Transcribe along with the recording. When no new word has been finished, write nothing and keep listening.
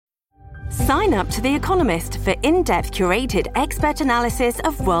Sign up to The Economist for in-depth curated expert analysis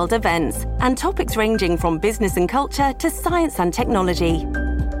of world events and topics ranging from business and culture to science and technology.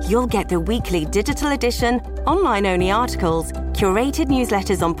 You'll get the weekly digital edition, online-only articles, curated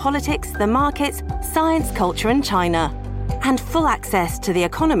newsletters on politics, the markets, science, culture and China, and full access to The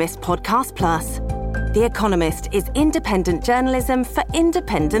Economist Podcast Plus. The Economist is independent journalism for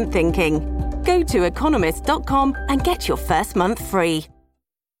independent thinking. Go to economist.com and get your first month free.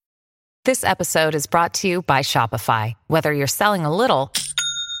 This episode is brought to you by Shopify. Whether you're selling a little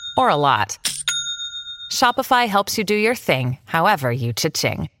or a lot, Shopify helps you do your thing, however you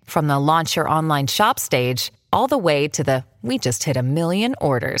cha-ching. From the launch your online shop stage, all the way to the we just hit 1 million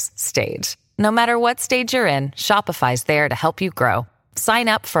orders stage. No matter what stage you're in, Shopify's there to help you grow. Sign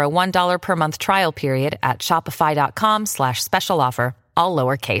up for a $1 per month trial period at shopify.com/special offer, all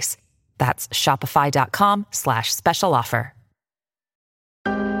lowercase. That's shopify.com/special offer.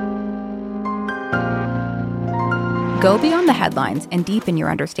 Go beyond the headlines and deepen your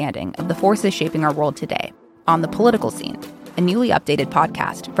understanding of the forces shaping our world today on The Political Scene, a newly updated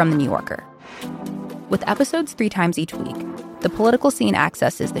podcast from The New Yorker. With episodes 3 times each week, The Political Scene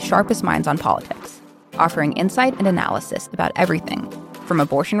accesses the sharpest minds on politics, offering insight and analysis about everything from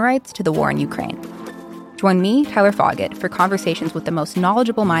abortion rights to the war in Ukraine. Join me, Tyler Foggett, for conversations with the most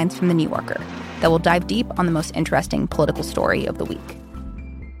knowledgeable minds from The New Yorker that will dive deep on the most interesting political story of the week.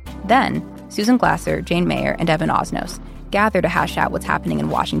 Then, Susan Glasser, Jane Mayer, and Evan Osnos gather to hash out what's happening in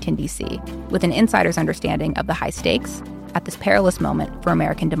Washington, D.C., with an insider's understanding of the high stakes at this perilous moment for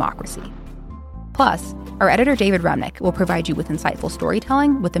American democracy. Plus, our editor David Remnick will provide you with insightful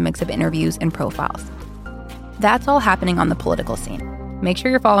storytelling with a mix of interviews and profiles. That's all happening on The Political Scene. Make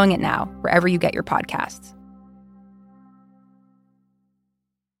sure you're following it now, wherever you get your podcasts.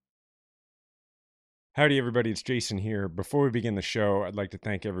 Howdy, everybody. It's Jason here. Before we begin the show, I'd like to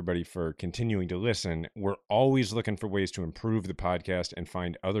thank everybody for continuing to listen. We're always looking for ways to improve the podcast and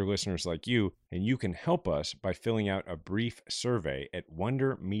find other listeners like you, and you can help us by filling out a brief survey at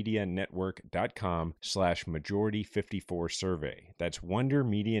wondermedianetwork.com/majority54survey. That's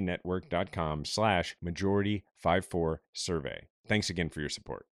wondermedianetwork.com/majority54survey. Thanks again for your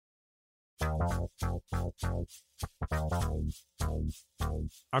support.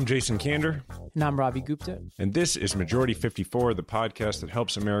 I'm Jason Kander. And I'm Ravi Gupta. And this is Majority 54, the podcast that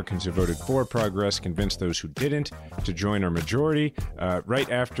helps Americans who voted for progress convince those who didn't to join our majority. Right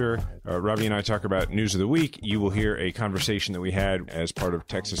after Ravi and I talk about news of the week, you will hear a conversation that we had as part of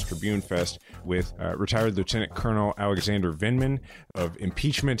Texas Tribune Fest with retired Lieutenant Colonel Alexander Vindman of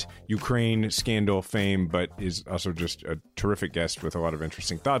impeachment, Ukraine scandal fame, but is also just a terrific guest with a lot of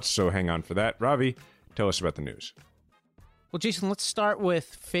interesting thoughts. So hang on for that. Ravi, tell us about the news. Well, Jason, let's start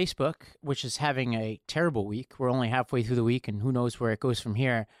with Facebook, which is having a terrible week. We're only halfway through the week, and who knows where it goes from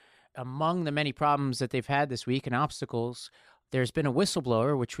here. Among the many problems that they've had this week and obstacles, there's been a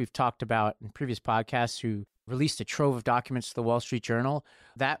whistleblower, which we've talked about in previous podcasts, who released a trove of documents to the Wall Street Journal.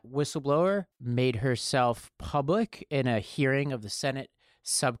 That whistleblower made herself public in a hearing of the Senate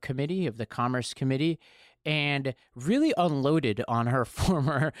subcommittee of the Commerce Committee and really unloaded on her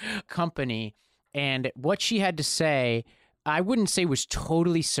former company. And what she had to say, I wouldn't say was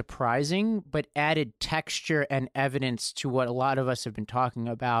totally surprising, but added texture and evidence to what a lot of us have been talking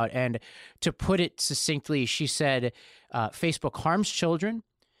about. And to put it succinctly, she said, Facebook harms children,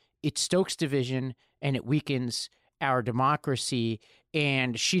 it stokes division, and it weakens our democracy.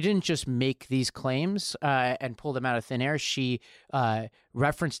 And she didn't just make these claims and pull them out of thin air. She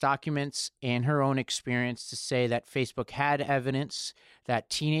referenced documents and her own experience to say that Facebook had evidence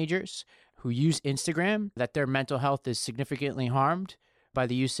that teenagers who use Instagram, that their mental health is significantly harmed by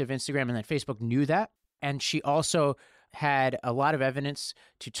the use of Instagram, and that Facebook knew that. And she also had a lot of evidence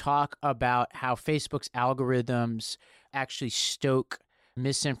to talk about how Facebook's algorithms actually stoke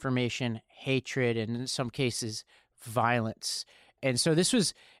misinformation, hatred, and in some cases, violence. And so this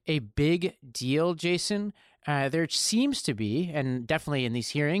was a big deal, Jason. There seems to be, and definitely in these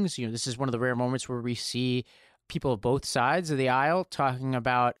hearings, this is one of the rare moments where we see people of both sides of the aisle talking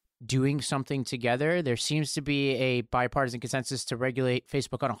about doing something together. There seems to be a bipartisan consensus to regulate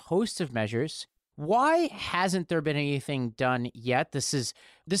Facebook on a host of measures. Why hasn't there been anything done yet? This is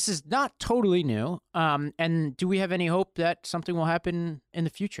not totally new. And do we have any hope that something will happen in the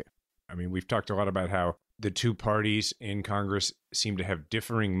future? I mean, we've talked a lot about how the two parties in Congress seem to have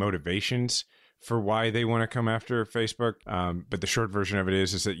differing motivations for why they want to come after Facebook. But the short version of it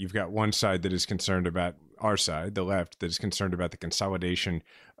is that you've got one side that is concerned about our side, the left, that is concerned about the consolidation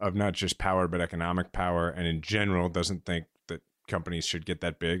of not just power, but economic power, and in general doesn't think that companies should get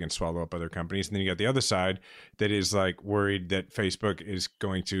that big and swallow up other companies. And then you got the other side that is like worried that Facebook is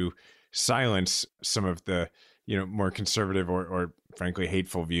going to silence some of the, more conservative or frankly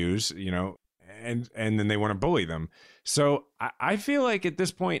hateful views, and then they want to bully them. So I feel like at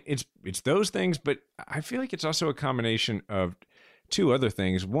this point it's those things, but I feel like it's also a combination of two other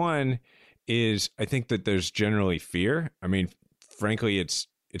things. One is I think that there's generally fear. I mean, frankly, it's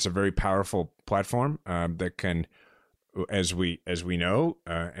a very powerful platform that can, as we know,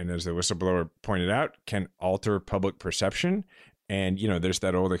 and as the whistleblower pointed out, can alter public perception. And, there's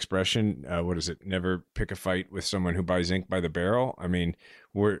that old expression, what is it? Never pick a fight with someone who buys ink by the barrel. I mean,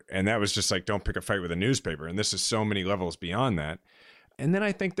 and that was just like, don't pick a fight with a newspaper. And this is so many levels beyond that. And then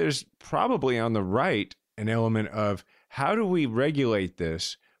I think there's probably on the right an element of how do we regulate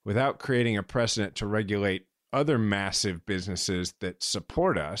this without creating a precedent to regulate other massive businesses that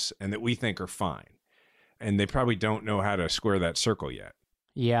support us and that we think are fine. And they probably don't know how to square that circle yet.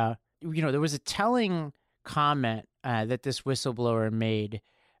 Yeah. There was a telling comment that this whistleblower made,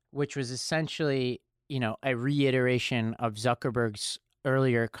 which was essentially, a reiteration of Zuckerberg's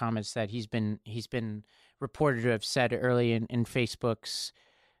earlier comments that he's been reported to have said early in Facebook's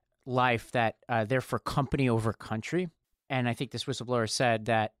life that they're for company over country. And I think this whistleblower said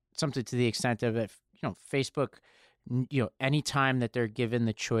that something to the extent of if, Facebook, anytime that they're given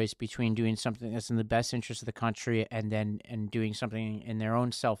the choice between doing something that's in the best interest of the country and doing something in their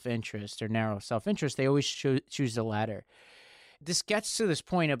own self-interest or narrow self-interest, they always choose the latter. This gets to this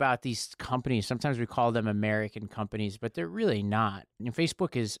point about these companies. Sometimes we call them American companies, but they're really not.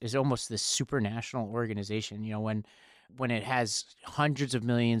 Facebook is almost this supranational organization. When it has hundreds of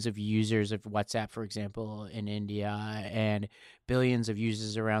millions of users of WhatsApp, for example, in India, and billions of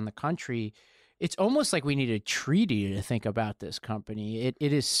users around the country, it's almost like we need a treaty to think about this company. It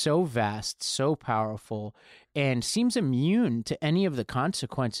is so vast, so powerful, and seems immune to any of the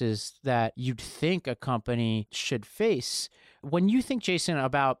consequences that you'd think a company should face. When you think, Jason,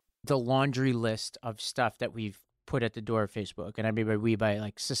 about the laundry list of stuff that we've put at the door of Facebook, and I mean we by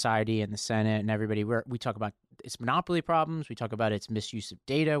like society and the Senate and everybody, we talk about its monopoly problems, we talk about its misuse of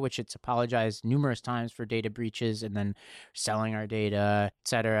data, which it's apologized numerous times for data breaches and then selling our data, et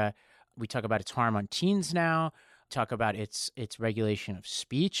cetera. We talk about its harm on teens now, talk about its regulation of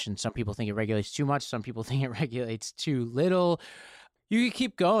speech, and some people think it regulates too much, some people think it regulates too little. You could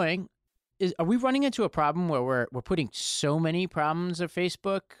keep going. Are we running into a problem where we're putting so many problems of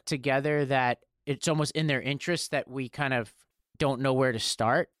Facebook together that it's almost in their interest that we kind of don't know where to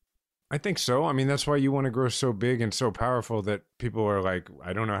start? I think so. I mean, that's why you want to grow so big and so powerful that people are like,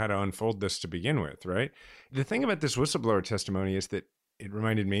 I don't know how to unfold this to begin with, right? The thing about this whistleblower testimony is that it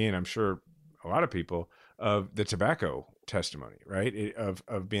reminded me, and I'm sure a lot of people, of the tobacco testimony, right?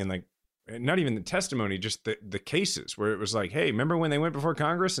 Of being like, not even the testimony, just the cases where it was like, hey, remember when they went before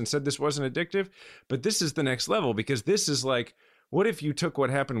Congress and said this wasn't addictive? But this is the next level, because this is like, what if you took what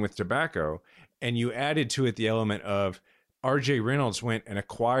happened with tobacco and you added to it the element of R.J. Reynolds went and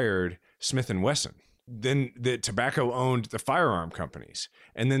acquired Smith & Wesson. Then the tobacco owned the firearm companies.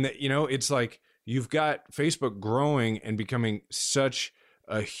 And then, it's like, you've got Facebook growing and becoming such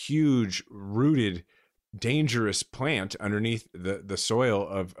a huge, rooted, dangerous plant underneath the soil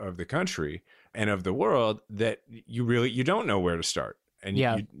of the country and of the world that you don't know where to start. And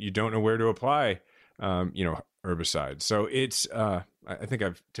you don't know where to apply, herbicides. So it's, I think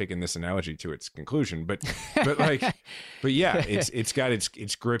I've taken this analogy to its conclusion, but yeah, it's got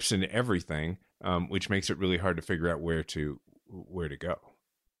its grips in everything, which makes it really hard to figure out where to go.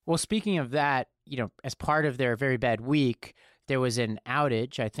 Well, speaking of that, as part of their very bad week, there was an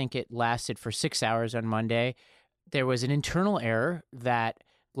outage. I think it lasted for 6 hours on Monday. There was an internal error that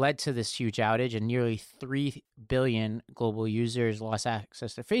led to this huge outage, and nearly 3 billion global users lost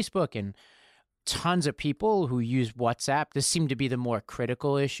access to Facebook, and tons of people who use WhatsApp. This seemed to be the more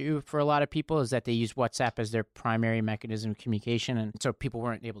critical issue for a lot of people, is that they use WhatsApp as their primary mechanism of communication. And so people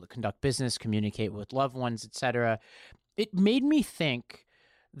weren't able to conduct business, communicate with loved ones, etc. It made me think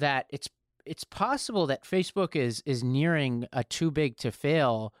that it's possible that Facebook is nearing a too big to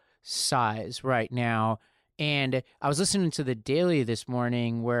fail size right now. And I was listening to The Daily this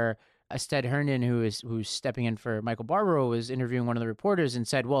morning where Ested Herndon, who's stepping in for Michael Barbaro, was interviewing one of the reporters and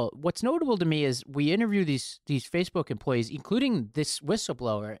said, well, what's notable to me is we interview these Facebook employees, including this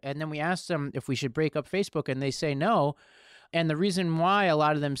whistleblower, and then we asked them if we should break up Facebook, and they say no. And the reason why a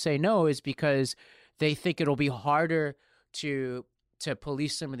lot of them say no is because they think it'll be harder to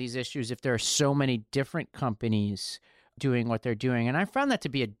police some of these issues if there are so many different companies doing what they're doing. And I found that to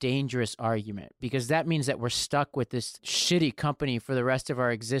be a dangerous argument, because that means that we're stuck with this shitty company for the rest of our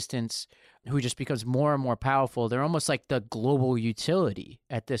existence, who just becomes more and more powerful. They're almost like the global utility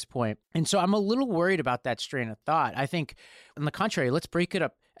at this point. And so I'm a little worried about that strain of thought. I think, on the contrary, let's break it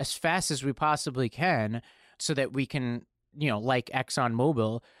up as fast as we possibly can so that we can, like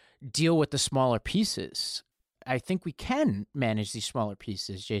ExxonMobil, deal with the smaller pieces. I think we can manage these smaller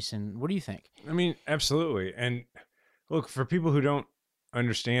pieces. Jason, what do you think? I mean, absolutely. And look, for people who don't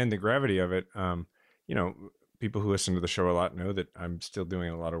understand the gravity of it, people who listen to the show a lot know that I'm still doing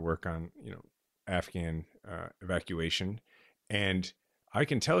a lot of work on, Afghan evacuation. And I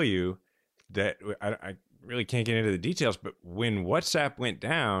can tell you that I really can't get into the details, but when WhatsApp went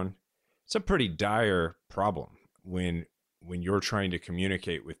down, it's a pretty dire problem when you're trying to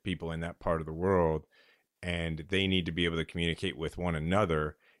communicate with people in that part of the world and they need to be able to communicate with one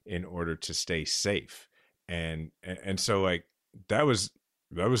another in order to stay safe. And so like that was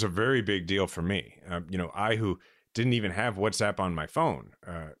a very big deal for me. I who didn't even have WhatsApp on my phone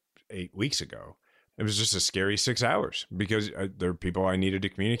 8 weeks ago, it was just a scary 6 hours because there are people I needed to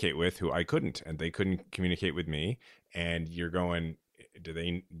communicate with who I couldn't, and they couldn't communicate with me. And you're going, do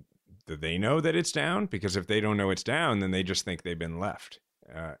they know that it's down? Because if they don't know it's down, then they just think they've been left.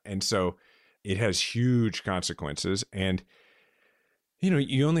 And so it has huge consequences. And,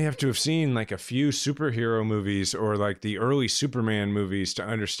 you only have to have seen like a few superhero movies or like the early Superman movies to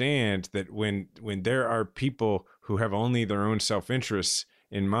understand that when there are people who have only their own self-interests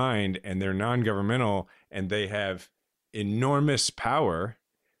in mind and they're non-governmental and they have enormous power,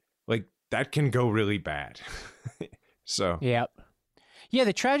 like that can go really bad. So, yeah,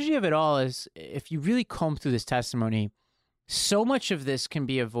 the tragedy of it all is if you really comb through this testimony, so much of this can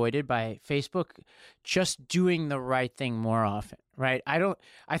be avoided by Facebook just doing the right thing more often, right? I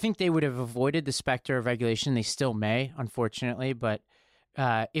think they would have avoided the specter of regulation. They still may, unfortunately, but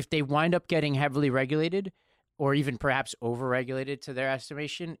if they wind up getting heavily regulated or even perhaps over-regulated to their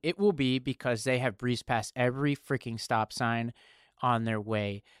estimation, it will be because they have breezed past every freaking stop sign on their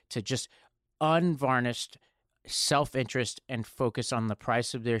way to just unvarnished self-interest and focus on the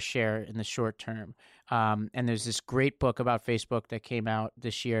price of their share in the short term. And there's this great book about Facebook that came out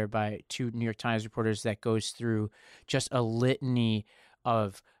this year by 2 New York Times reporters that goes through just a litany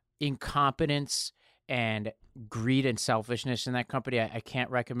of incompetence and greed and selfishness in that company. I can't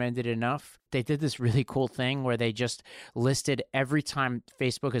recommend it enough. They did this really cool thing where they just listed every time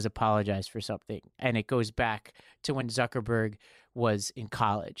Facebook has apologized for something. And it goes back to when Zuckerberg was in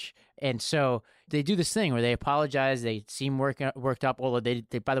college. And so they do this thing where they apologize. They seem worked up. Although they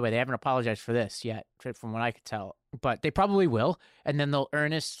by the way, they haven't apologized for this yet, from what I could tell. But they probably will. And then they'll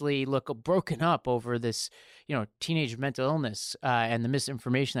earnestly look broken up over this, teenage mental illness and the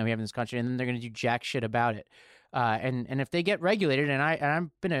misinformation that we have in this country. And then they're going to do jack shit about it. And if they get regulated, and I've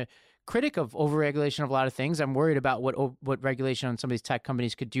been a critic of overregulation of a lot of things. I'm worried about what regulation on some of these tech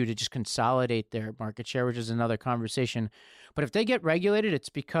companies could do to just consolidate their market share, which is another conversation. But if they get regulated, it's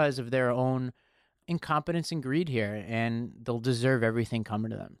because of their own incompetence and greed here, and they'll deserve everything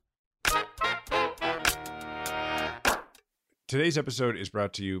coming to them. Today's episode is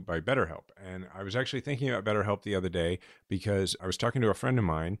brought to you by BetterHelp. And I was actually thinking about BetterHelp the other day because I was talking to a friend of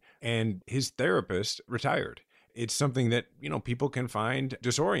mine and his therapist retired. It's something that, people can find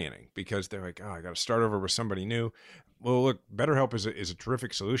disorienting because they're like, I got to start over with somebody new. Well, look, BetterHelp is a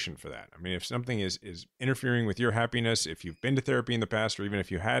terrific solution for that. I mean, if something is interfering with your happiness, if you've been to therapy in the past, or even if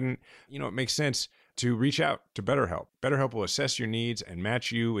you hadn't, it makes sense to reach out to BetterHelp. BetterHelp will assess your needs and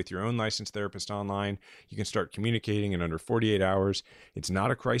match you with your own licensed therapist online. You can start communicating in under 48 hours. It's not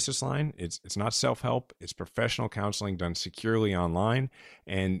a crisis line. It's not self-help. It's professional counseling done securely online.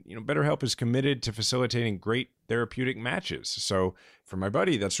 And, BetterHelp is committed to facilitating great therapeutic matches. So for my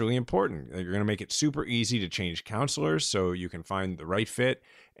buddy, that's really important. You're going to make it super easy to change counselors so you can find the right fit.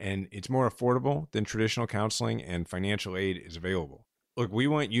 And it's more affordable than traditional counseling, and financial aid is available. Look, we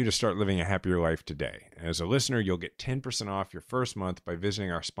want you to start living a happier life today. As a listener, you'll get 10% off your first month by visiting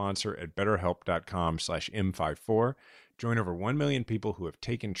our sponsor at betterhelp.com/M54. Join over 1 million people who have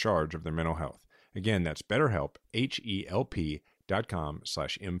taken charge of their mental health. Again, that's BetterHelp,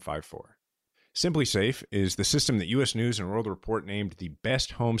 HELP.com/M54. SimpliSafe is the system that U.S. News and World Report named the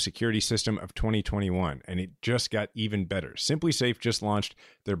best home security system of 2021, and it just got even better. SimpliSafe just launched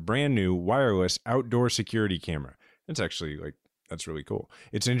their brand new wireless outdoor security camera. That's really cool.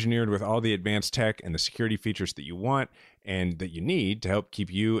 It's engineered with all the advanced tech and the security features that you want and that you need to help keep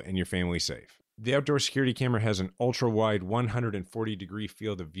you and your family safe. The outdoor security camera has an ultra-wide 140-degree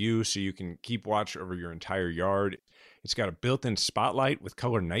field of view so you can keep watch over your entire yard. It's got a built-in spotlight with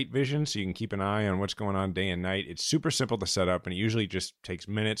color night vision so you can keep an eye on what's going on day and night. It's super simple to set up, and it usually just takes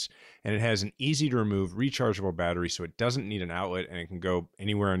minutes. And it has an easy-to-remove rechargeable battery so it doesn't need an outlet and it can go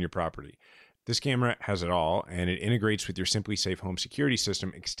anywhere on your property. This camera has it all, and it integrates with your SimpliSafe home security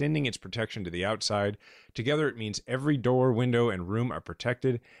system, extending its protection to the outside. Together, it means every door, window, and room are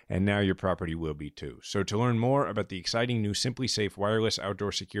protected, and now your property will be too. So to learn more about the exciting new SimpliSafe wireless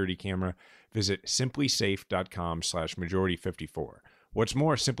outdoor security camera, visit simplisafe.com/majority54. What's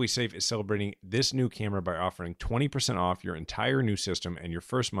more, SimpliSafe is celebrating this new camera by offering 20% off your entire new system and your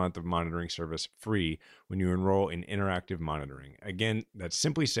first month of monitoring service free when you enroll in interactive monitoring. Again, that's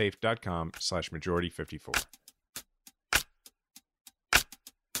simplisafe.com/majority54.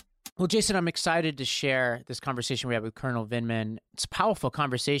 Well, Jason, I'm excited to share this conversation we had with Colonel Vindman. It's a powerful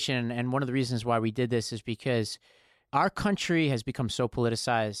conversation, and one of the reasons why we did this is because our country has become so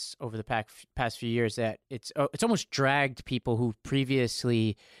politicized over the past few years that it's almost dragged people who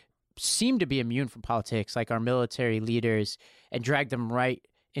previously seemed to be immune from politics, like our military leaders, and dragged them right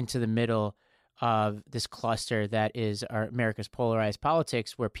into the middle of this cluster that is America's polarized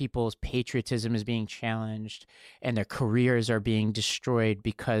politics, where people's patriotism is being challenged and their careers are being destroyed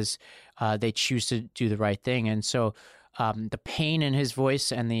because they choose to do the right thing. And so the pain in his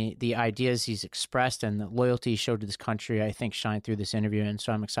voice and the ideas he's expressed and the loyalty he showed to this country, I think, shine through this interview. And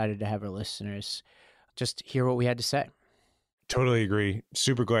so I'm excited to have our listeners just hear what we had to say. Totally agree.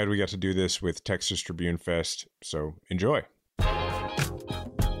 Super glad we got to do this with Texas Tribune Fest. So enjoy.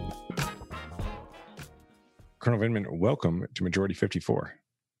 Colonel Vindman, welcome to Majority 54.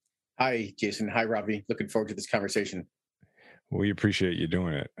 Hi, Jason. Hi, Ravi. Looking forward to this conversation. We appreciate you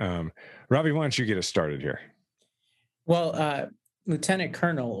doing it. Ravi, why don't you get us started here? Well, Lieutenant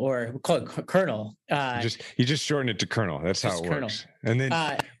Colonel, or we'll call it Colonel. You just shorten it to Colonel. That's how it Colonel. works. And then,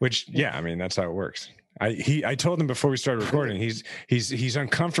 that's how it works. I told him before we started recording, he's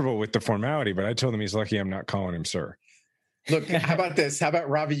uncomfortable with the formality, but I told him he's lucky I'm not calling him sir. Look, how about this? How about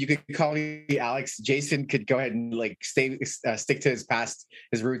Ravi? You could call me Alex. Jason could go ahead and stick to his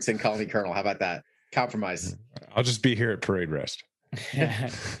roots and call me Colonel. How about that? Compromise. I'll just be here at parade rest.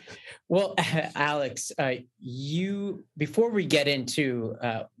 Well, Alex, before we get into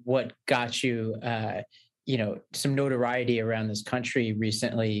what got you, some notoriety around this country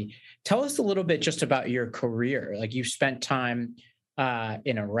recently, tell us a little bit just about your career. Like, you spent time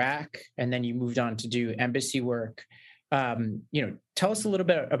in Iraq, and then you moved on to do embassy work. Tell us a little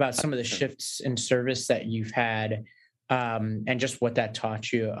bit about some of the shifts in service that you've had, and just what that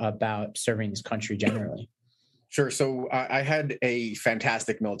taught you about serving this country generally. Sure. So I had a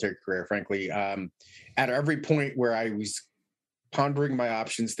fantastic military career, frankly. At every point where I was pondering my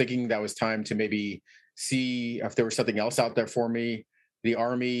options, thinking that was time to maybe see if there was something else out there for me, the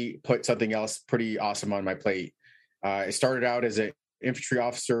Army put something else pretty awesome on my plate. I started out as an infantry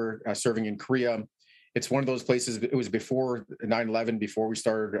officer serving in Korea. It's one of those places, it was before 9/11, before we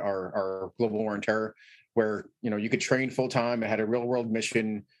started our global war on terror, where you could train full time. I had a real world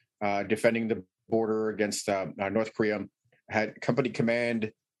mission defending the border against North Korea. I had company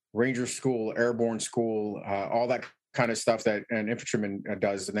command, Ranger School, Airborne School, all that kind of stuff that an infantryman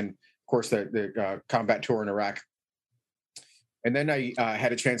does. And then, of course, the combat tour in Iraq. And then I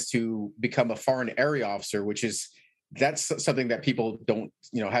had a chance to become a foreign area officer, that's something that people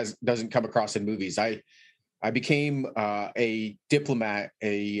doesn't come across in movies. I became a diplomat,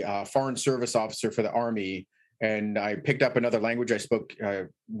 a foreign service officer for the Army, and I picked up another language. I spoke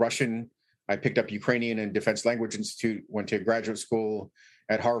Russian. I picked up Ukrainian and Defense Language Institute, went to graduate school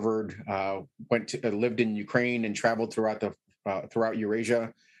at Harvard, lived in Ukraine and traveled throughout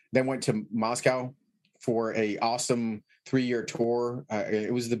Eurasia, then went to Moscow for a awesome 3-year tour.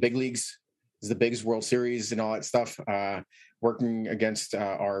 It was the big leagues. It was the Bigs World Series and all that stuff, working against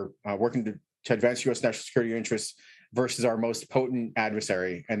working to advance U.S. national security interests versus our most potent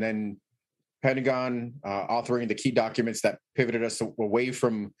adversary. And then Pentagon, authoring the key documents that pivoted us away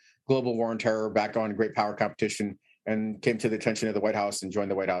from global war on terror, back on great power competition, and came to the attention of the White House and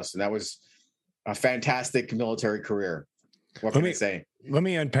joined the White House. And that was a fantastic military career. What can I say? Let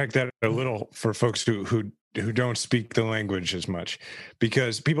me unpack that a little for folks who don't speak the language as much,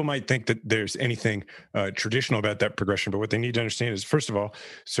 because people might think that there's anything traditional about that progression. But what they need to understand is, first of all,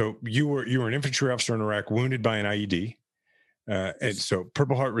 so you were an infantry officer in Iraq, wounded by an IED. And so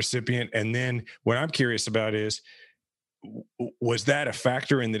Purple Heart recipient. And then what I'm curious about is, was that a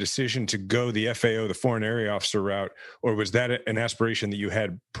factor in the decision to go the FAO, the foreign area officer route, or was that an aspiration that you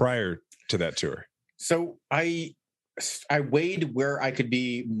had prior to that tour? So I weighed where I could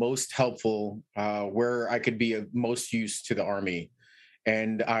be most helpful, where I could be of most use to the Army.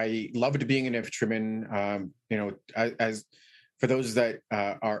 And I loved being an infantryman. As for those that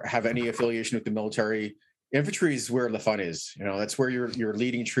have any affiliation with the military, infantry is where the fun is. That's where you're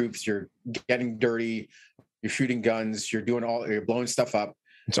leading troops, you're getting dirty, you're shooting guns, you're blowing stuff up.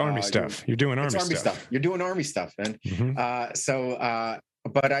 It's Army stuff. You're doing Army stuff. You're doing Army stuff, man.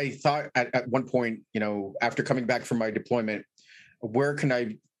 But I thought at one point, after coming back from my deployment, where can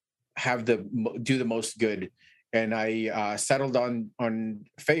I do the most good? And I settled on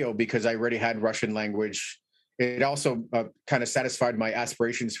FAO because I already had Russian language. It also kind of satisfied my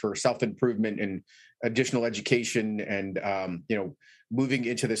aspirations for self-improvement and additional education and, moving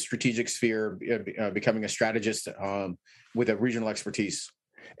into the strategic sphere, becoming a strategist with a regional expertise.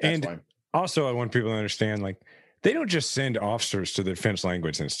 That's why. Also, I want people to understand, they don't just send officers to the Defense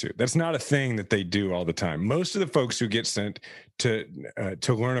Language Institute. That's not a thing that they do all the time. Most of the folks who get sent to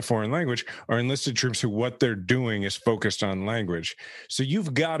learn a foreign language are enlisted troops who what they're doing is focused on language. So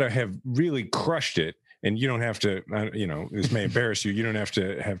you've got to have really crushed it. And you don't have to, this may embarrass you. You don't have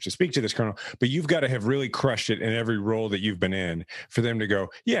to speak to this, Colonel, but you've got to have really crushed it in every role that you've been in for them to go,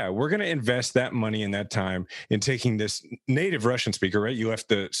 yeah, we're going to invest that money and that time in taking this native Russian speaker, right? You left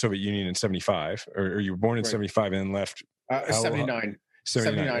the Soviet Union in 75, or you were born in 75 and then left. 79.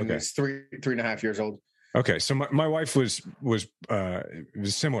 79 okay. Is 3.5 years old. Okay. So my wife was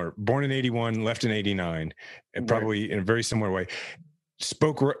similar, born in 81, left in 89, and probably in a very similar way.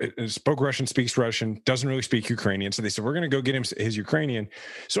 Spoke Russian, speaks Russian, doesn't really speak Ukrainian. So they said, we're going to go get him his Ukrainian.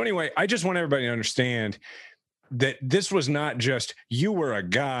 So anyway, I just want everybody to understand that this was not just you were a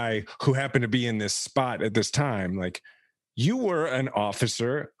guy who happened to be in this spot at this time. You were an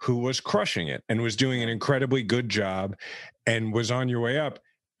officer who was crushing it and was doing an incredibly good job and was on your way up.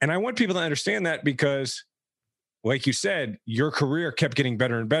 And I want people to understand that because, like you said, your career kept getting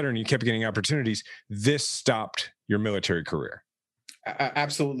better and better and you kept getting opportunities. This stopped your military career.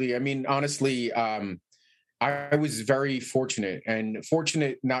 Absolutely. I mean, honestly, I was very fortunate, and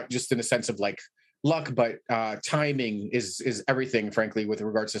fortunate not just in the sense of luck, but timing is everything, frankly, with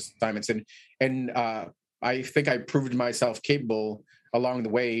regards to assignments. And I think I proved myself capable along the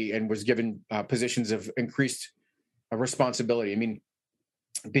way and was given positions of increased responsibility. I mean,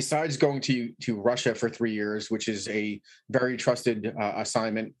 besides going to Russia for 3 years, which is a very trusted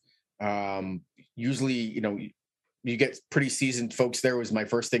assignment, usually, you get pretty seasoned folks there. Was my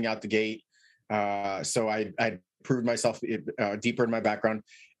first thing out the gate. So I proved myself deeper in my background.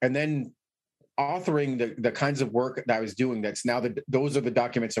 And then authoring the kinds of work that I was doing, that's now those are the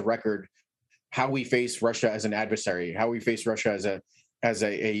documents of record, how we face Russia as an adversary, how we face Russia as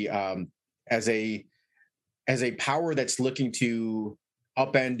a power that's looking to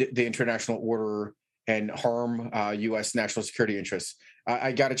upend the international order and harm U.S. national security interests.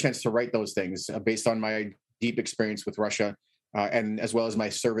 I got a chance to write those things based on my deep experience with Russia, and as well as my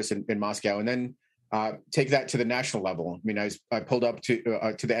service in Moscow, and then take that to the national level. I mean, I pulled up to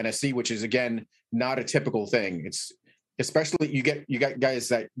the NSC, which is again not a typical thing. It's especially you got guys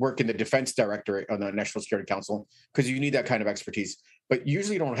that work in the Defense Directorate on the National Security Council because you need that kind of expertise. But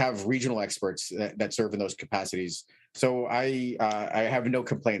usually, you don't have regional experts that serve in those capacities. So I have no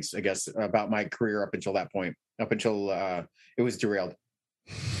complaints, I guess, about my career up until that point, up until it was derailed.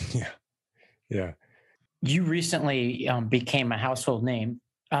 Yeah. You recently became a household name.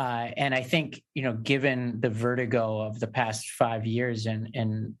 And I think, given the vertigo of the past 5 years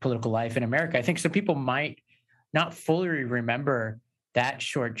in political life in America, I think some people might not fully remember that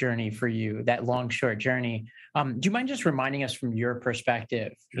short journey for you, that long, short journey. Do you mind just reminding us from your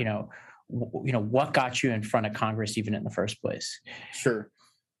perspective, what got you in front of Congress even in the first place? Sure.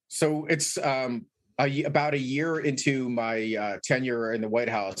 So it's about a year into my tenure in the White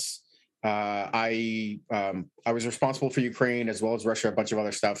House. I was responsible for Ukraine as well as Russia, a bunch of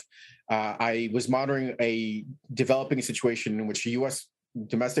other stuff. I was monitoring a developing situation in which U.S.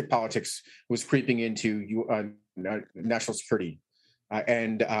 domestic politics was creeping into national security,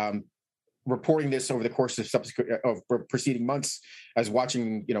 and reporting this over the course of preceding months, as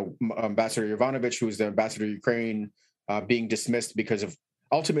watching, Ambassador Yovanovitch, who was the ambassador to Ukraine, being dismissed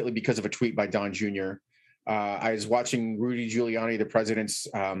ultimately because of a tweet by Don Jr. I was watching Rudy Giuliani, the president's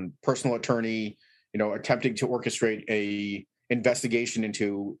personal attorney, attempting to orchestrate a investigation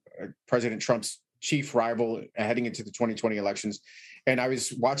into President Trump's chief rival heading into the 2020 elections. And I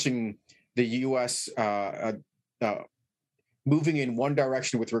was watching the U.S. Moving in one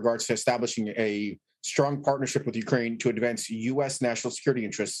direction with regards to establishing a strong partnership with Ukraine to advance U.S. national security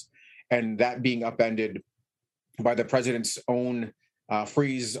interests, and that being upended by the president's own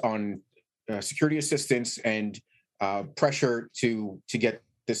freeze on security assistance and pressure to get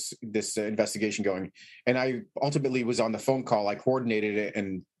this investigation going. And I ultimately was on the phone call. I coordinated it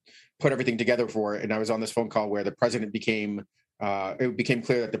and put everything together for it. And I was on this phone call where the president it became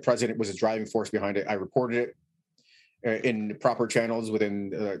clear that the president was a driving force behind it. I reported it in proper channels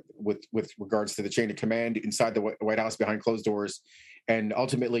with regards to the chain of command inside the White House behind closed doors. And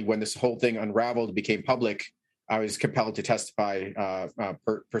ultimately, when this whole thing unraveled, became public, I was compelled to testify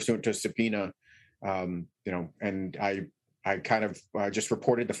pursuant to a subpoena. And I kind of just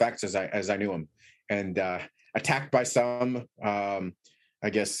reported the facts as I knew them, and attacked by some, I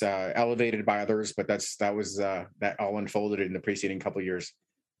guess, elevated by others. But that all unfolded in the preceding couple of years.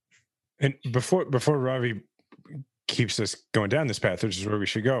 And before Ravi keeps us going down this path, which is where we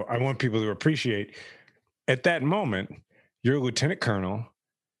should go, I want people to appreciate at that moment, you're a lieutenant colonel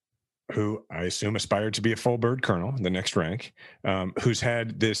who I assume aspired to be a full bird colonel, the next rank, who's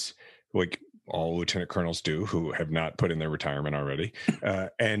had this, like all lieutenant colonels do, who have not put in their retirement already,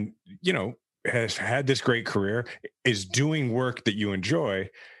 and, has had this great career, is doing work that you enjoy.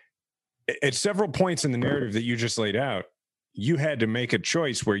 At several points in the narrative that you just laid out, you had to make a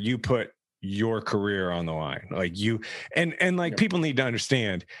choice where you put your career on the line. Like people need to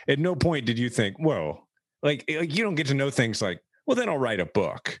understand, at no point did you think, whoa, like you don't get to know things like, well, then I'll write a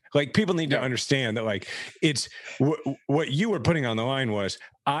book. Like people need to understand that, like, it's what you were putting on the line was,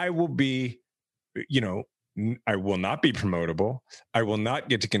 I will be, I will not be promotable. I will not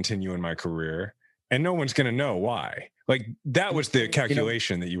get to continue in my career, and no one's going to know why. Like that was the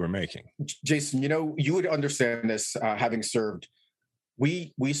calculation that you were making. Jason, you would understand this, having served.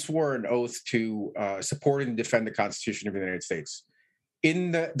 We swore an oath to support and defend the Constitution of the United States.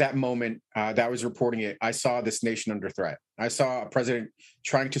 In that moment that I was reporting it, I saw this nation under threat. I saw a president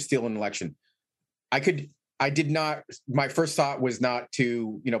trying to steal an election. My first thought was not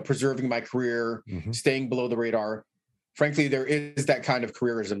to, preserving my career, staying below the radar. Frankly, there is that kind of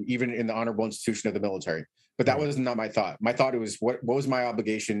careerism, even in the honorable institution of the military. But that was not my thought. My thought was, what was my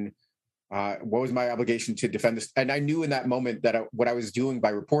obligation? What was my obligation to defend this? And I knew in that moment that what I was doing by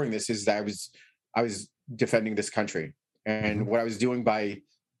reporting this is that I was defending this country. And what I was doing by,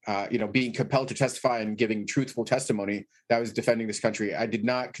 being compelled to testify and giving truthful testimony, that was defending this country. I did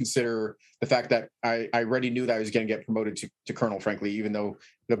not consider the fact that I already knew that I was going to get promoted to colonel, frankly, even though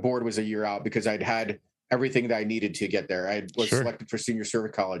the board was a year out, because I'd had everything that I needed to get there. I was selected for senior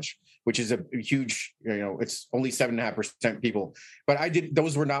service college, which is a huge, it's only 7.5% people. But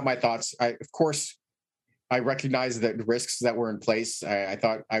those were not my thoughts. Of course, I recognized the risks that were in place. I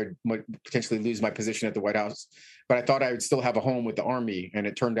thought I would potentially lose my position at the White House, but I thought I would still have a home with the Army. And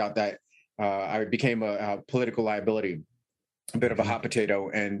it turned out that I became a political liability, a bit of a hot potato.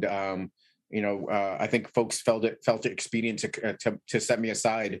 And, I think folks felt it expedient to set me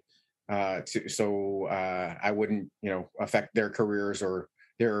aside so I wouldn't, affect their careers or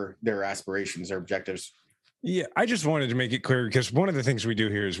their aspirations or objectives. Yeah, I just wanted to make it clear, because one of the things we do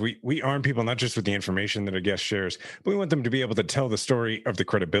here is we arm people not just with the information that a guest shares, but we want them to be able to tell the story of the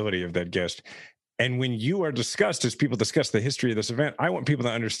credibility of that guest. And when you are discussed, as people discuss the history of this event, I want people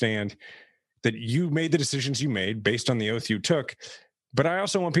to understand that you made the decisions you made based on the oath you took. But I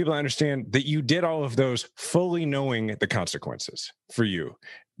also want people to understand that you did all of those fully knowing the consequences for you,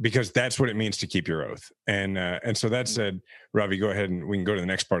 because that's what it means to keep your oath. And so that said, Ravi, go ahead and we can go to the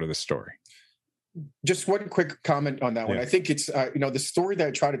next part of the story. Just one quick comment on that one. I think it's, the story that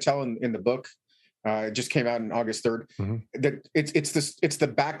I try to tell in the book, it just came out on August 3rd, that it's the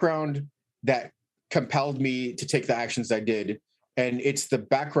background that compelled me to take the actions I did. And it's the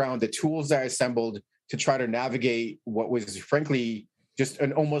background, the tools that I assembled to try to navigate what was frankly just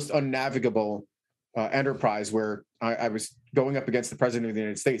an almost unnavigable enterprise, where I was going up against the president of the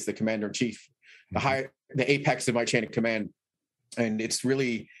United States, the commander in chief, the apex of my chain of command. And it's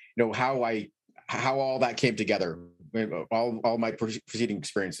really, how all that came together, all my preceding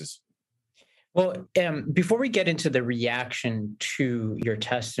experiences. Well, before we get into the reaction to your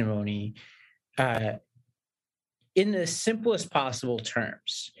testimony, in the simplest possible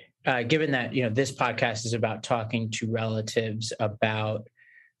terms, given that, this podcast is about talking to relatives about,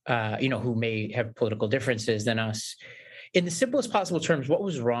 who may have political differences than us, in the simplest possible terms, what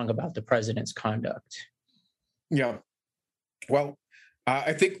was wrong about the president's conduct? Yeah, well,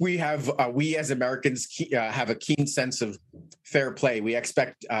 I think we as Americans have a keen sense of fair play. We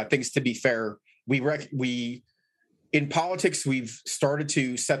expect things to be fair. In politics, we've started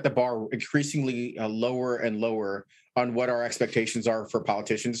to set the bar increasingly lower and lower on what our expectations are for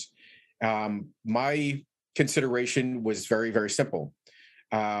politicians. My consideration was very, very simple.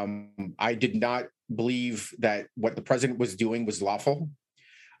 I did not believe that what the president was doing was lawful.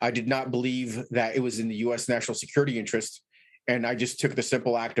 I did not believe that it was in the U.S. national security interest. And I just took the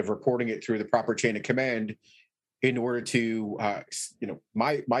simple act of reporting it through the proper chain of command in order to,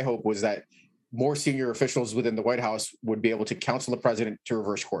 my hope was that more senior officials within the White House would be able to counsel the president to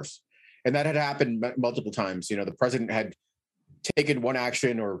reverse course. And that had happened multiple times. The president had taken one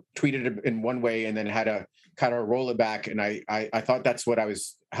action or tweeted it in one way and then had to kind of roll it back. And I thought that's what I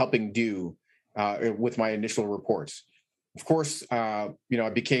was helping do with my initial reports. Of course, I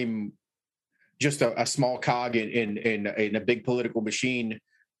became just a small cog in a big political machine.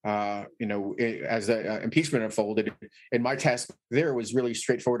 As the impeachment unfolded, and my task there was really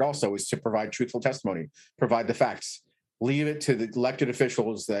straightforward. Also, is to provide truthful testimony, provide the facts, leave it to the elected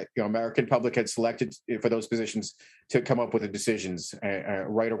officials that American public had selected for those positions to come up with the decisions,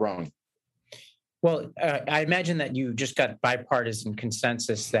 right or wrong. Well, I imagine that you just got bipartisan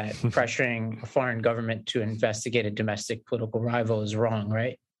consensus that pressuring a foreign government to investigate a domestic political rival is wrong,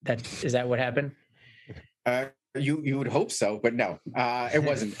 right? Is that what happened? You would hope so, but no, it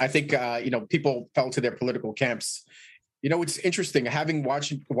wasn't. I think people fell to their political camps. It's interesting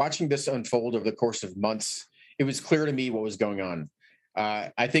watching this unfold over the course of months. It was clear to me what was going on.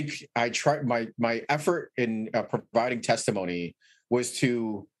 I think I tried my effort in providing testimony was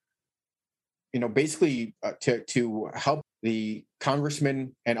to basically to help the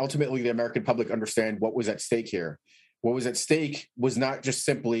congressman and ultimately the American public understand what was at stake here. What was at stake was not just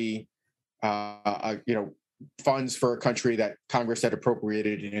simply funds for a country that Congress had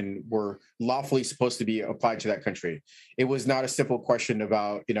appropriated and were lawfully supposed to be applied to that country. It was not a simple question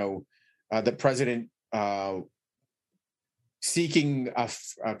about the president seeking a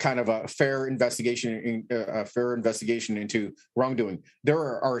kind of a fair investigation into wrongdoing.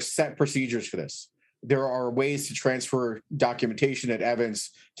 There are set procedures for this. There are ways to transfer documentation and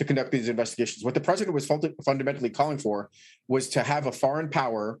evidence to conduct these investigations. What the president was fundamentally calling for was to have a foreign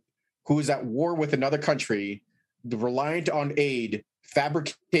power who is at war with another country, reliant on aid,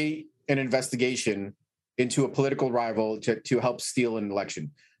 fabricate an investigation into a political rival to help steal an election.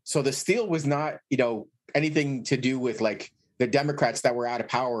 So the steal was not, anything to do with like the Democrats that were out of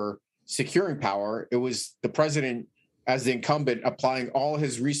power securing power. It was the president as the incumbent applying all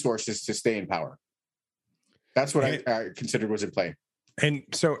his resources to stay in power. That's what I considered was in play. And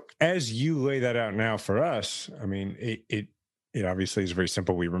so as you lay that out now for us, I mean, it obviously is very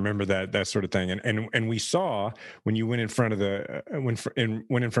simple. We remember that sort of thing, and we saw when you went in front of went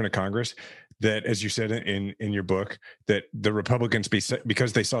in front of Congress that, as you said in your book, that the Republicans,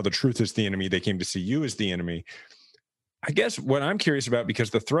 because they saw the truth as the enemy, they came to see you as the enemy. I guess what I'm curious about,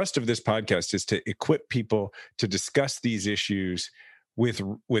 because the thrust of this podcast is to equip people to discuss these issues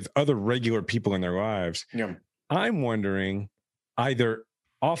with other regular people in their lives. Yeah. I'm wondering, either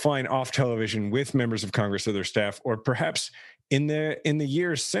offline, off television, with members of Congress or their staff, or perhaps in the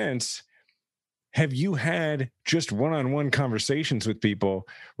years since, have you had just one-on-one conversations with people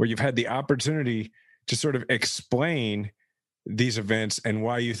where you've had the opportunity to sort of explain these events and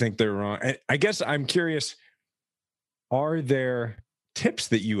why you think they're wrong? And I guess I'm curious, are there tips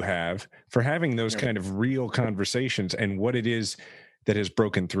that you have for having those kind of real conversations, and what it is that has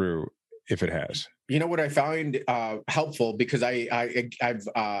broken through, if it has? What I found helpful, because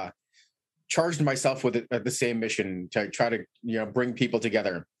I've charged myself with the same mission to try to bring people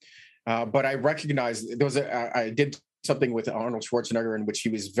together, but I recognize I did something with Arnold Schwarzenegger in which he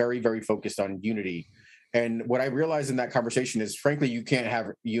was very, very focused on unity. And what I realized in that conversation is, frankly, you can't have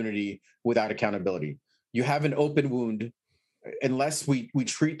unity without accountability. You have an open wound. Unless we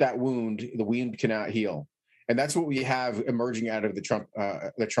treat that wound, the wound cannot heal. And that's what we have emerging out of the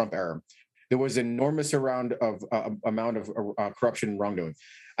Trump era. There was an enormous amount of corruption and wrongdoing.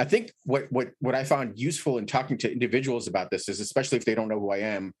 I think what I found useful in talking to individuals about this is, especially if they don't know who I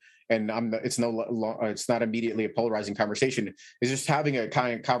am, and it's not immediately a polarizing conversation, is just having a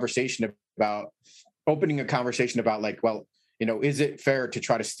kind of conversation about opening a conversation about, like, well, is it fair to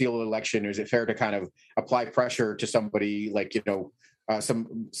try to steal an election? Or is it fair to kind of apply pressure to somebody like,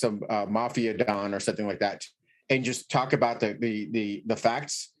 some mafia don or something like that, and just talk about the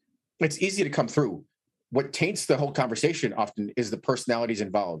facts? It's easy to come through. What taints the whole conversation often is the personalities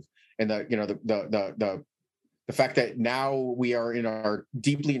involved, and the fact that now we are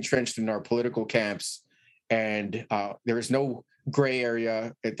deeply entrenched in our political camps, and there is no gray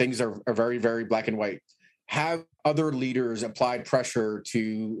area. Things are very, very black and white. Have other leaders applied pressure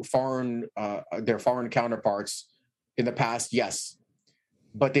to their foreign counterparts in the past? Yes,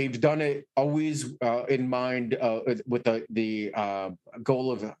 but they've done it always in mind with the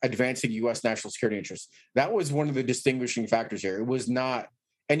goal of advancing U.S. national security interests. That was one of the distinguishing factors here. It was not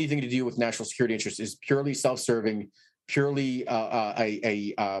anything to do with national security interests. It's purely self-serving, purely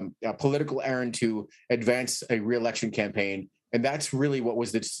a political errand to advance a re-election campaign. And that's really what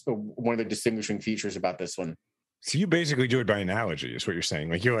was one of the distinguishing features about this one. So you basically do it by analogy, is what you're saying.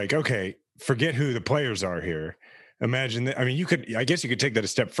 Like, you're like, okay, forget who the players are here. Imagine that. I mean, I guess you could take that a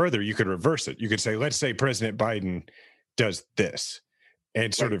step further. You could reverse it. You could say, let's say President Biden does this,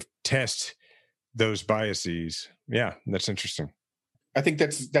 and sort of test those biases. Yeah, that's interesting. I think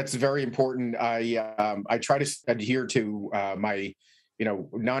that's very important. I try to adhere to my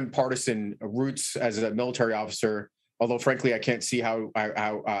nonpartisan roots as a military officer. Although frankly, I can't see how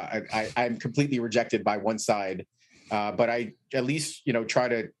I'm completely rejected by one side. But I at least try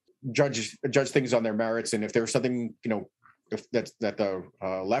to judge things on their merits, and if there's something if that the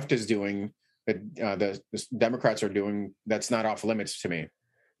left is doing, that the Democrats are doing, that's not off limits to me.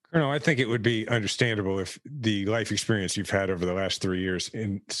 Colonel, I think it would be understandable if the life experience you've had over the last 3 years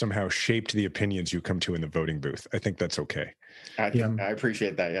somehow shaped the opinions you come to in the voting booth. I think that's okay. I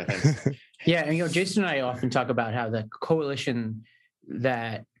appreciate that. Yeah, thanks. Yeah, and Jason and I often talk about how the coalition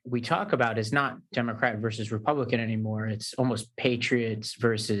that we talk about is not Democrat versus Republican anymore. It's almost patriots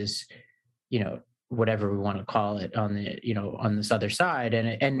versus, whatever we want to call it on the, on this other side.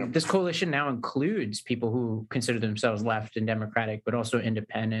 And this coalition now includes people who consider themselves left and Democratic, but also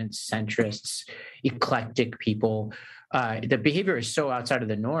independents, centrists, eclectic people. The behavior is so outside of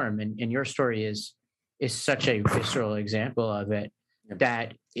the norm. And your story is such a visceral example of it,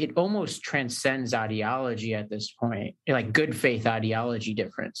 that it almost transcends ideology at this point, like good faith ideology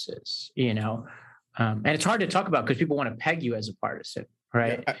differences, and it's hard to talk about because people want to peg you as a partisan,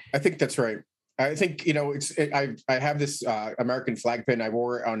 right? Yeah, I think that's right. I think I have this American flag pin. I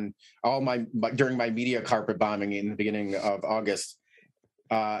wore it on all during my media carpet bombing in the beginning of August,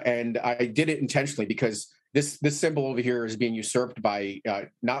 and I did it intentionally because this symbol over here is being usurped by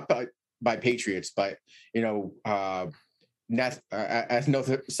not by patriots, but ethnocentric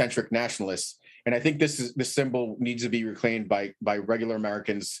nationalists. And I think this symbol needs to be reclaimed by regular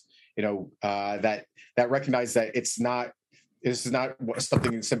Americans. That recognize that this is not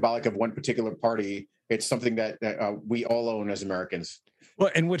something symbolic of one particular party. It's something that we all own as Americans. Well,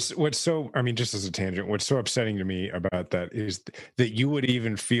 and what's so, just as a tangent, what's so upsetting to me about that is that you would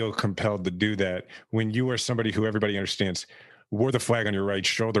even feel compelled to do that when you are somebody who everybody understands wore the flag on your right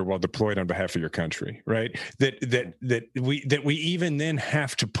shoulder while deployed on behalf of your country, right? That we even then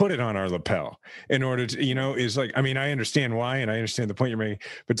have to put it on our lapel in order to, is like, I understand why, and I understand the point you're making,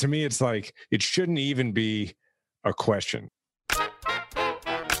 but to me, it's like, it shouldn't even be a question.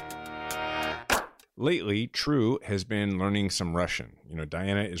 Lately, True has been learning some Russian.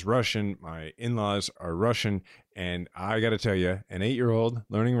 Diana is Russian, my in-laws are Russian, and I got to tell you, an 8-year-old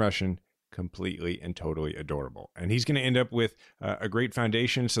learning Russian, completely and totally adorable. And he's going to end up with a great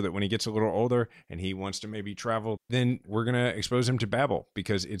foundation so that when he gets a little older and he wants to maybe travel, then we're going to expose him to Babbel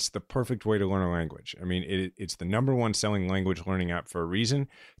because it's the perfect way to learn a language. It's the #1 selling language learning app for a reason.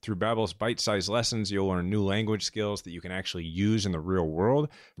 Through Babbel's bite-sized lessons, you'll learn new language skills that you can actually use in the real world,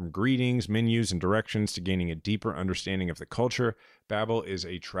 from greetings, menus, and directions to gaining a deeper understanding of the culture. Babbel is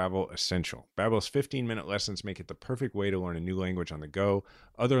a travel essential. Babbel's 15-minute lessons make it the perfect way to learn a new language on the go.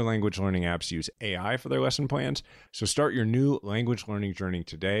 Other language learning apps use AI for their lesson plans. So start your new language learning journey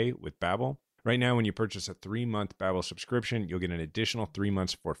today with Babbel. Right now, when you purchase a 3-month Babbel subscription, you'll get an additional 3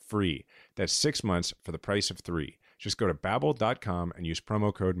 months for free. That's 6 months for the price of 3. Just go to Babbel.com and use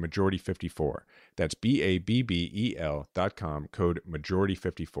promo code Majority54. That's BABBEL.com, code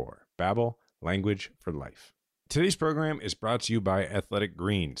Majority54. Babbel, language for life. Today's program is brought to you by Athletic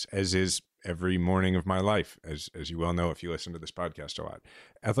Greens, as is every morning of my life, as you well know if you listen to this podcast a lot.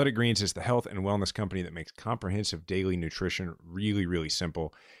 Athletic Greens is the health and wellness company that makes comprehensive daily nutrition really, really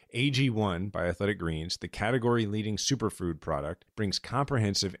simple. AG1 by Athletic Greens, the category-leading superfood product, brings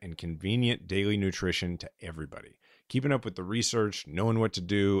comprehensive and convenient daily nutrition to everybody. Keeping up with the research, knowing what to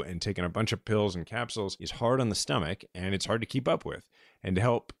do, and taking a bunch of pills and capsules is hard on the stomach, and it's hard to keep up with. And to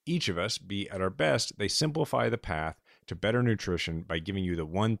help each of us be at our best, they simplify the path to better nutrition by giving you the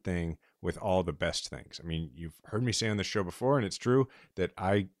one thing with all the best things. You've heard me say on the show before, and it's true, that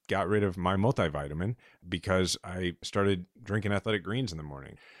I got rid of my multivitamin because I started drinking Athletic Greens in the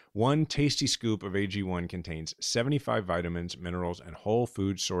morning. One tasty scoop of AG1 contains 75 vitamins, minerals, and whole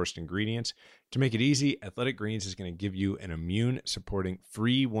food sourced ingredients. To make it easy, Athletic Greens is going to give you an immune-supporting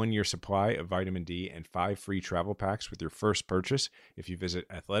free 1-year supply of vitamin D and 5 free travel packs with your first purchase if you visit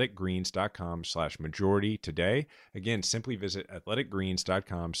athleticgreens.com/majority today. Again, simply visit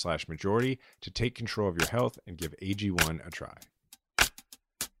athleticgreens.com/majority to take control of your health and give AG1 a try.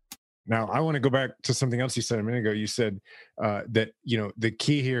 Now, I want to go back to something else you said a minute ago. You said that, the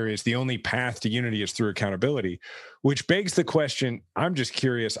key here is the only path to unity is through accountability, which begs the question. I'm just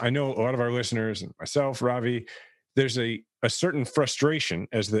curious. I know a lot of our listeners and myself, Ravi, there's a certain frustration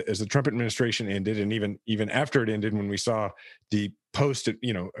as the Trump administration ended, and even after it ended, when we saw the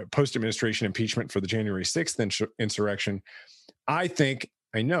post-administration impeachment for the January 6th insurrection. I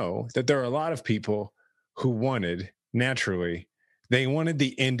know that there are a lot of people who wanted naturally, they wanted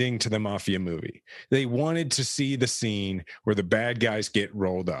the ending to the mafia movie. They wanted to see the scene where the bad guys get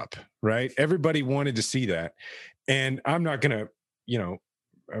rolled up, right? Everybody wanted to see that. And I'm not going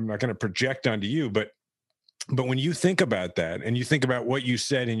to project onto you, but when you think about that and you think about what you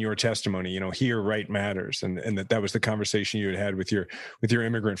said in your testimony, here right matters, and that was the conversation you had with your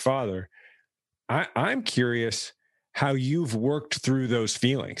immigrant father. I'm curious how you've worked through those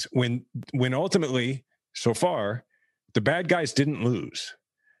feelings when ultimately, so far, the bad guys didn't lose.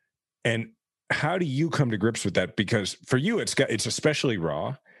 And how do you come to grips with that? Because for you, it's especially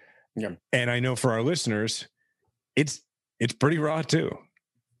raw. Yeah. And I know for our listeners, it's pretty raw too.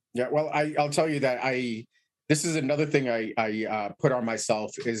 Yeah. Well, I'll tell you that this is another thing I put on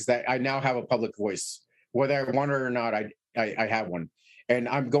myself, is that I now have a public voice, whether I want it or not. I have one, and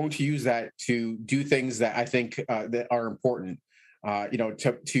I'm going to use that to do things that I think that are important.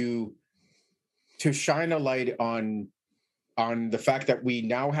 To shine a light on the fact that we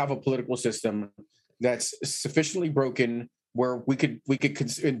now have a political system that's sufficiently broken where we could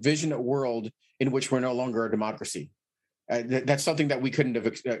envision a world in which we're no longer a democracy. That's something that we couldn't have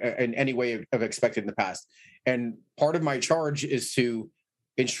in any way have expected in the past. And part of my charge is to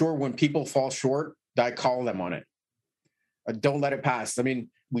ensure when people fall short, that I call them on it. Don't let it pass. I mean,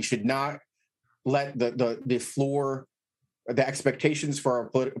 we should not let the floor, the expectations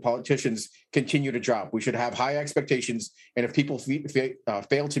for our politicians continue to drop. We should have high expectations. And if people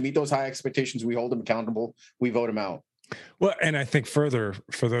fail to meet those high expectations, we hold them accountable. We vote them out. Well, and I think further,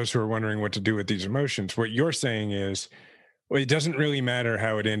 for those who are wondering what to do with these emotions, what you're saying is, well, it doesn't really matter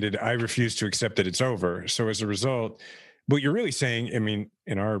how it ended. I refuse to accept that it's over. So as a result, what you're really saying, I mean,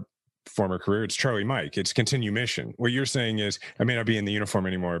 in our former career, it's Charlie Mike. It's continue mission. What you're saying is, I may not be in the uniform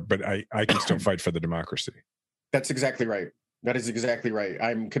anymore, but I can still fight for the democracy. That's exactly right. That is exactly right.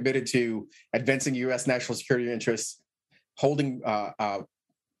 I'm committed to advancing U.S. national security interests, holding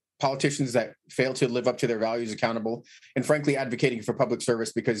politicians that fail to live up to their values accountable, and frankly, advocating for public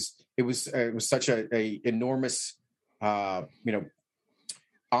service, because it was such a enormous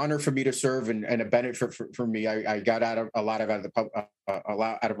honor for me to serve and a benefit for me. I got a lot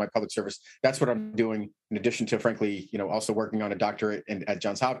out of my public service. That's what I'm doing, in addition to, frankly, also working on a doctorate at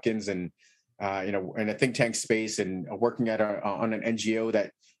Johns Hopkins and in a think tank space, and working on an NGO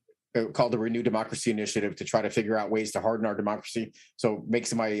that called the Renew Democracy Initiative to try to figure out ways to harden our democracy. So it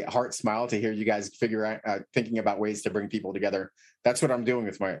makes my heart smile to hear you guys thinking about ways to bring people together. That's what I'm doing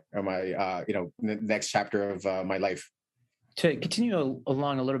with my next chapter of my life. To continue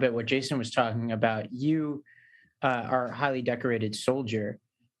along a little bit what Jason was talking about, you are a highly decorated soldier,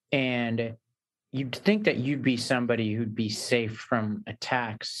 and you'd think that you'd be somebody who'd be safe from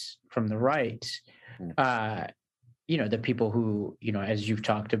attacks from the right. The people who, as you've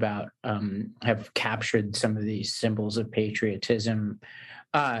talked about, have captured some of these symbols of patriotism.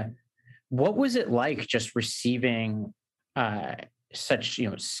 What was it like just receiving such,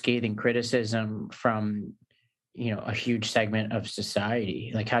 scathing criticism from, a huge segment of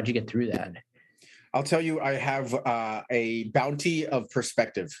society? Like, how'd you get through that? I'll tell you, I have a bounty of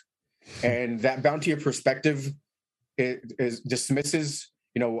perspective, and that bounty of perspective dismisses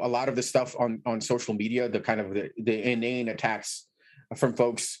a lot of the stuff on social media, the kind of the inane attacks from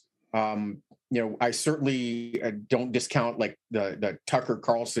folks. I certainly don't discount like the Tucker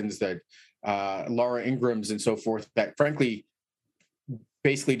Carlsons, the Laura Ingrams and so forth, that frankly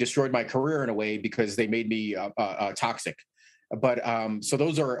basically destroyed my career in a way because they made me toxic. But so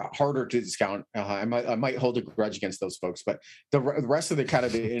those are harder to discount. I might hold a grudge against those folks, but the rest of the kind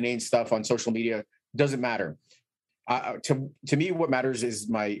of the inane stuff on social media doesn't matter. To me, what matters is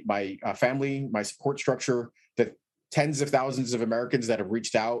my family, my support structure, the tens of thousands of Americans that have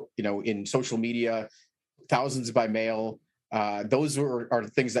reached out, in social media, thousands by mail. Those are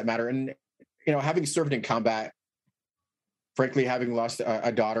the things that matter. And, having served in combat, frankly, having lost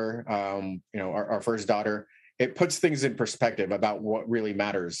a daughter, our first daughter, it puts things in perspective about what really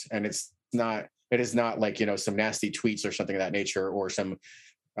matters. And it is not like, some nasty tweets or something of that nature, or some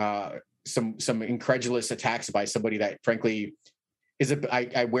incredulous attacks by somebody that frankly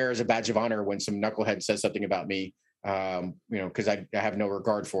I wear as a badge of honor when some knucklehead says something about me, because I have no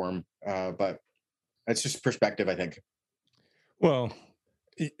regard for him. But that's just perspective, I think. Well,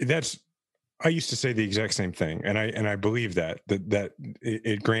 I used to say the exact same thing, and I believe that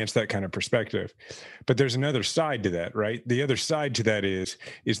it grants that kind of perspective. But there's another side to that, right? The other side to that is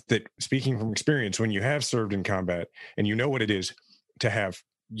that, speaking from experience, when you have served in combat and you know what it is to have,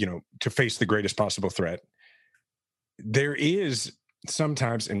 to face the greatest possible threat, there is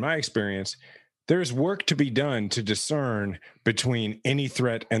sometimes, in my experience, there's work to be done to discern between any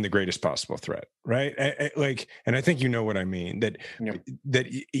threat and the greatest possible threat, right? And I think you know what I mean, that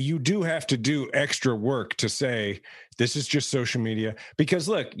you do have to do extra work to say, this is just social media. Because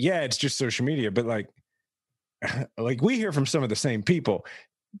look, yeah, it's just social media, but like we hear from some of the same people,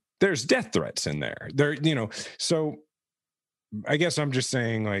 there's death threats in there. So I guess I'm just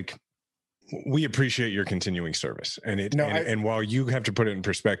saying, like, we appreciate your continuing service, and while you have to put it in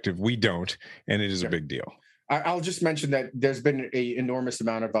perspective, we don't, and it is a big deal. I'll just mention that there's been an enormous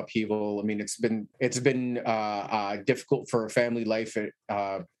amount of upheaval. I mean, it's been difficult for family life,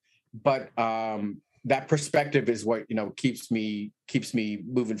 but that perspective is what keeps me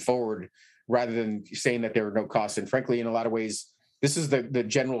moving forward, rather than saying that there are no costs. And frankly, in a lot of ways, this is the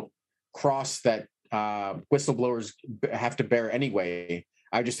general cross that whistleblowers have to bear anyway.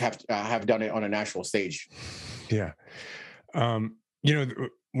 I just have done it on a national stage. Yeah. When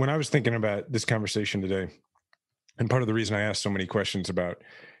I was thinking about this conversation today, and part of the reason I asked so many questions about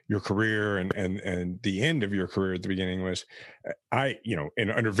your career and the end of your career at the beginning was,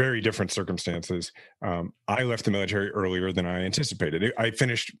 under very different circumstances, I left the military earlier than I anticipated. I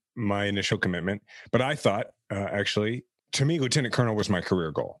finished my initial commitment, but I thought, actually, to me, lieutenant colonel was my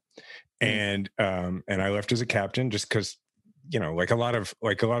career goal. And I left as a captain just because, like a lot of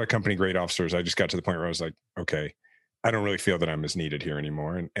company grade officers, I just got to the point where I was like, okay, I don't really feel that I'm as needed here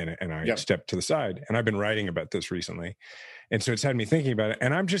anymore. And I stepped to the side, and I've been writing about this recently. And so it's had me thinking about it.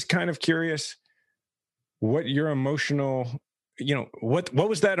 And I'm just kind of curious what your emotional, what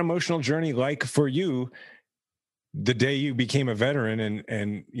was that emotional journey like for you the day you became a veteran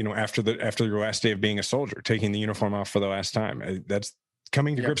and after your last day of being a soldier, taking the uniform off for the last time? That's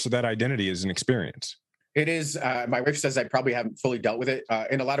coming to grips with that identity is an experience. It is. My wife says I probably haven't fully dealt with it.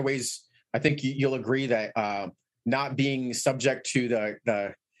 In a lot of ways, I think you'll agree that not being subject to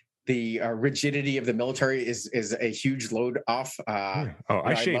the rigidity of the military is a huge load off. I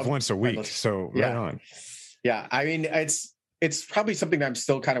shave once a week, so right on. Yeah, I mean, it's probably something that I'm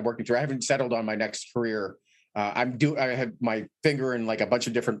still kind of working through. I haven't settled on my next career. I have my finger in like a bunch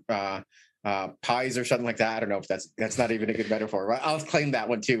of different pies or something like that. I don't know if that's not even a good metaphor. I'll claim that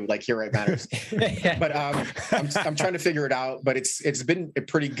one too, like Here Right Matters. But I'm trying to figure it out. But it's been a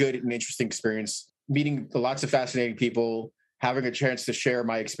pretty good and interesting experience, meeting lots of fascinating people, having a chance to share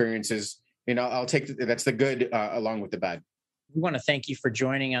my experiences. I'll take that's the good along with the bad. We want to thank you for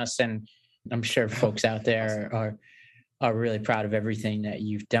joining us, and I'm sure folks out there are really proud of everything that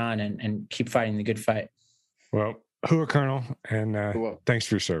you've done, and keep fighting the good fight. Well, Hua Colonel, and thanks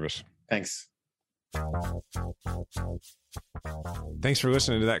for your service. Thanks. Thanks for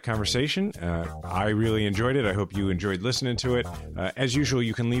listening to that conversation. I really enjoyed it. I hope you enjoyed listening to it. As usual,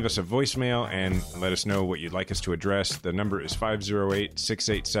 you can leave us a voicemail and let us know what you'd like us to address. The number is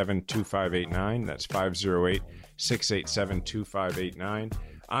 508-687-2589. That's 508-687-2589.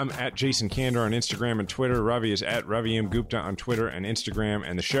 I'm at Jason Kandor on Instagram and Twitter. Ravi is at Ravi M. Gupta on Twitter and Instagram.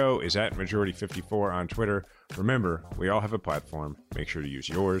 And the show is at Majority54 on Twitter. Remember, we all have a platform. Make sure to use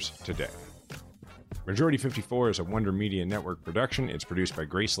yours today. Majority 54 is a Wonder Media Network production. It's produced by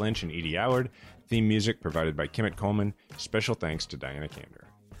Grace Lynch and Edie Allard. Theme music provided by Kimmett Coleman. Special thanks to Diana Kandor.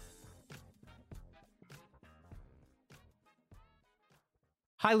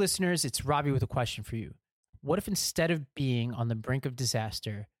 Hi, listeners. It's Robbie with a question for you. What if instead of being on the brink of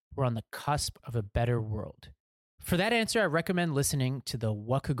disaster, we're on the cusp of a better world? For that answer, I recommend listening to the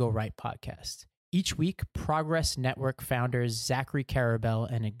What Could Go Right podcast. Each week, Progress Network founders Zachary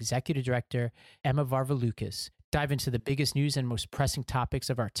Karabell and Executive Director Emma Varvaloucas dive into the biggest news and most pressing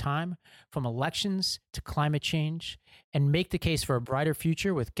topics of our time, from elections to climate change, and make the case for a brighter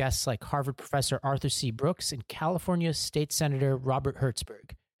future with guests like Harvard professor Arthur C. Brooks and California State Senator Robert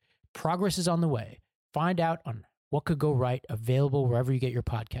Hertzberg. Progress is on the way. Find out on What Could Go Right, available wherever you get your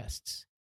podcasts.